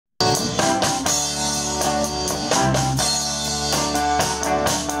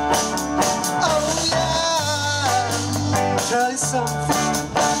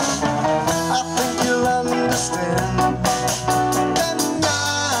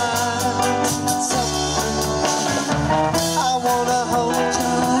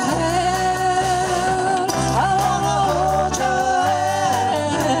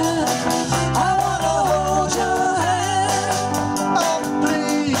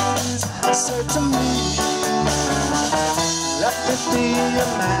say to me, let me be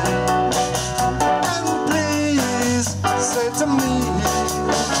your man. And please say to me,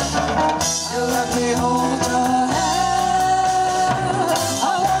 you let me hold your hand. I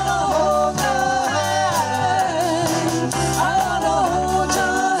wanna hold your hand. I wanna hold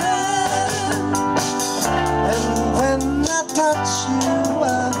your hand. And when I touch you,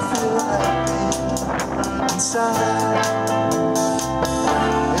 I feel happy inside.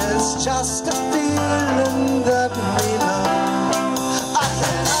 It's just a feeling that we know. I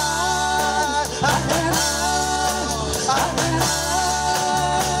can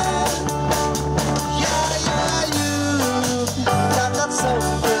yeah, you got that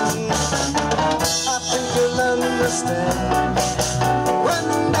something I think you'll understand. When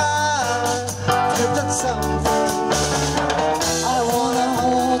I feel that something, I wanna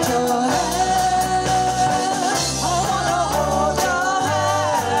hold your hand. I wanna hold your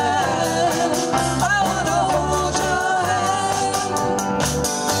hand. I wanna hold your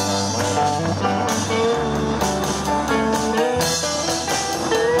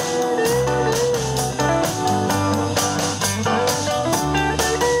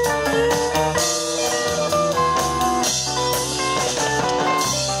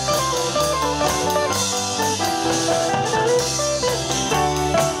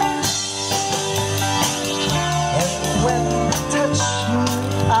when I touch you,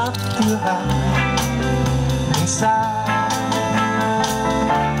 I feel happy inside.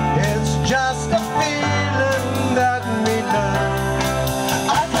 It's just a feeling that we love.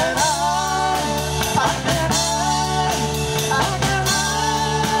 I can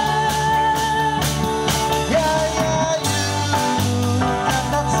yeah, you got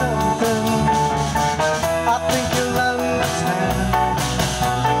that something I think you'll understand.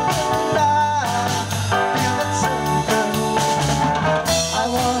 And I feel that something. I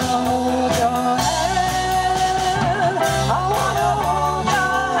wanna hold your hand. I wanna hold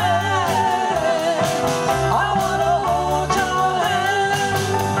your hand. I wanna hold your hand.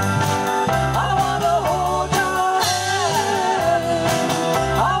 I wanna hold your hand.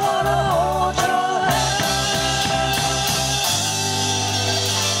 I wanna hold your hand.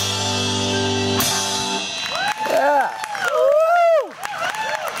 Yeah.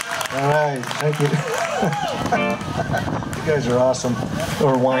 All right, thank you. You guys are awesome,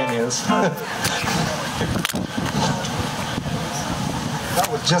 or wine is. That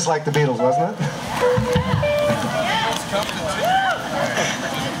was just like the Beatles, wasn't it?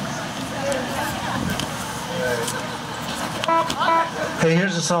 Hey,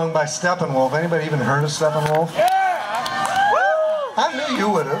 here's a song by Steppenwolf. Anybody even heard of Steppenwolf? I knew you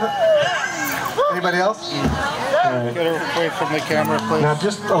would have. Anybody else? Get away from the camera, please. Now,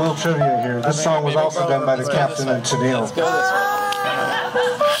 just a little trivia here. This song was also done by the Captain and Tennille. Let's go this way.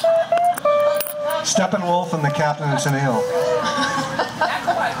 Steppenwolf and the Captain and Tennille.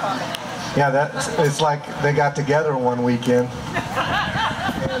 Yeah, it's like they got together one weekend,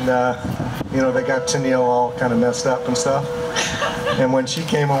 and you know, they got Tennille all kind of messed up and stuff. And when she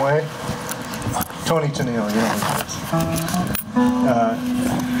came away, Tony Tennille, you know,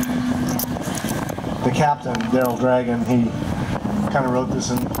 the Captain, Daryl Dragon, he kind of wrote this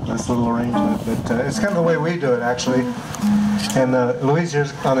in this little arrangement. But it's kind of the way we do it, actually. And Louise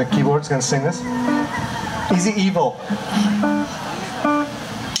here's on the keyboard is going to sing this. Easy Evil.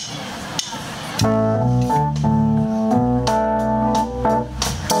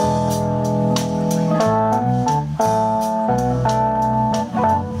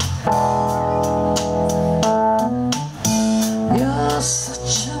 You're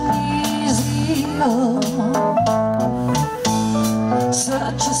such an easy evil,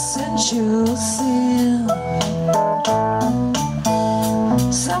 such a sensual sin.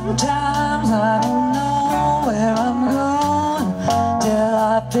 Sometimes I don't know where I'm going till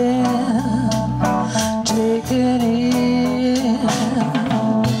I've been taken in.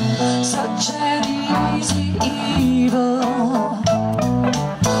 Such an easy evil,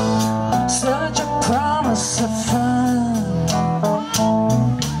 such a promise of fun.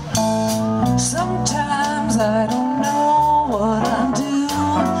 Sometimes I don't know what I'm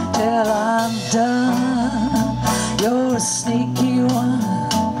doing till I'm done. You're a sneaky one.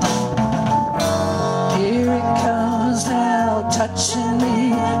 Here it comes now, touching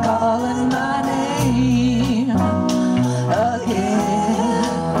me, calling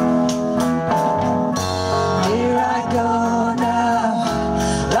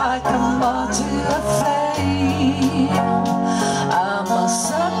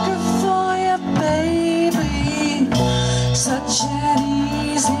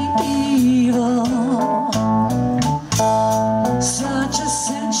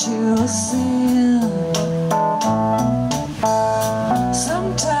sensual sin.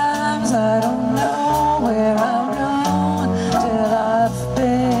 Sometimes I don't know where I'm going till I've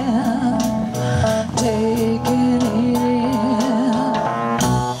been taken in.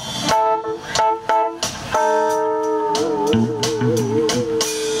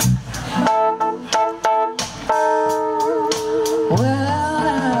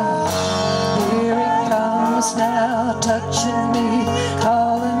 Well, here it comes now, touching me,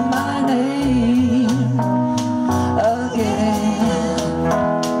 calling my name again.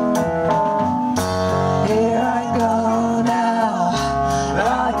 Here I go now,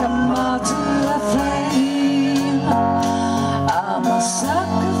 like a moth to a flame. I'm a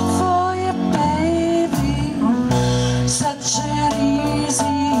sucker for you, baby, such an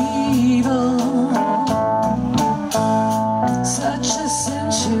easy evil, such a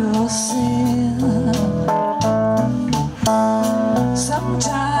sensual sin.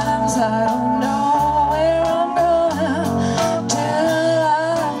 Sometimes I don't know where I'm going till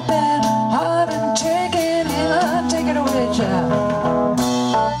I've been taken in. Take it away, child.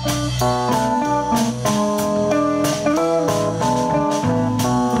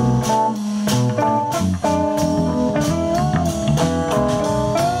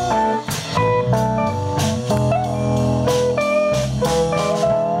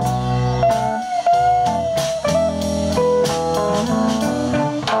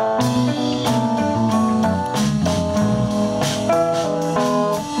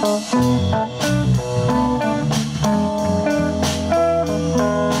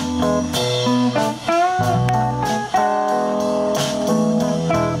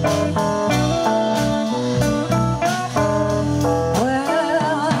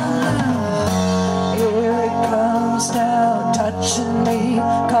 Now touching me,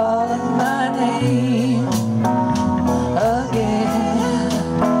 calling my name again.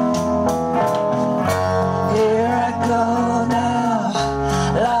 Here I go now,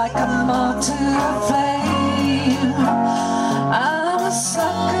 like a moth to a flame. I'm a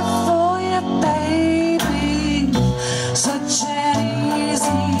sucker for you, baby, such an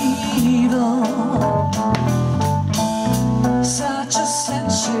easy evil, such a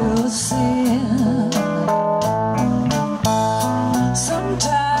sensual sin.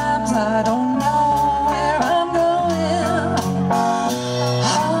 Sometimes I don't know where I'm going,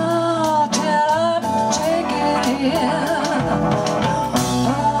 oh, till I'm taken in.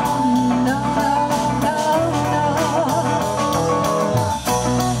 Oh, no, no, no,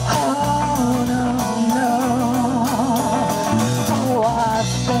 oh, no, no. Oh,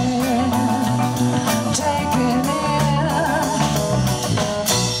 I've been taken in.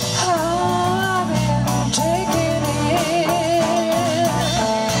 Oh, I've been taken in.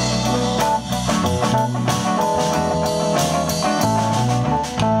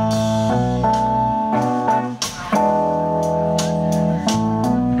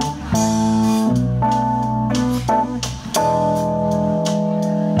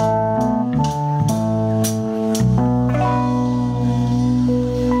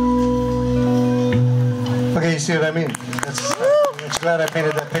 Okay, you see what I mean? I'm glad I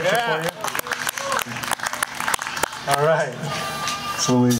painted that picture for you. All right. So we